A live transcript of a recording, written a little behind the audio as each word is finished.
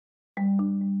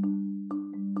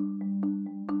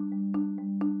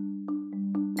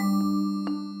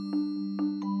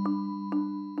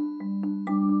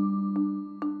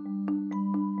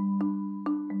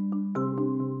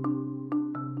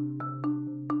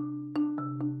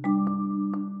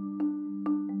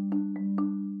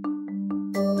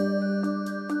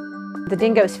The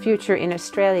dingo's future in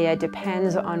Australia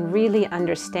depends on really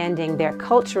understanding their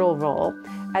cultural role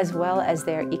as well as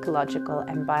their ecological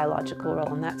and biological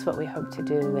role, and that's what we hope to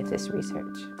do with this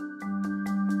research.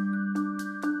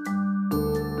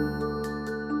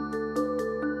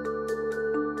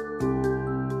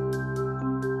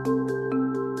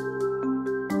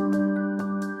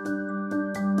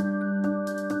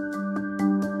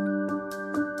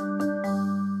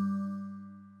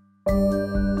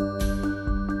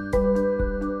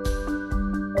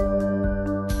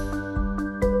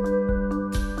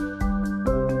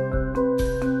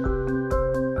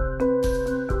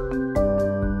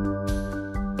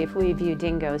 If we view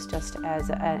dingoes just as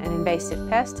an invasive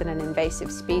pest and an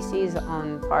invasive species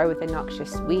on par with a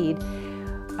noxious weed,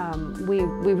 we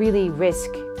really risk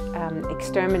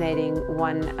exterminating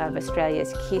one of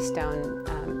Australia's keystone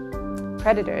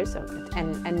predators,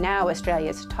 and now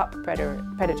Australia's top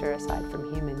predator aside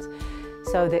from humans.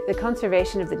 So the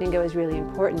conservation of the dingo is really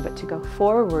important, but to go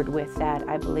forward with that,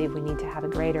 I believe we need to have a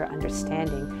greater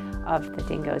understanding of the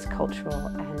dingo's cultural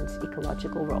and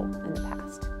ecological role in the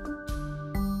past.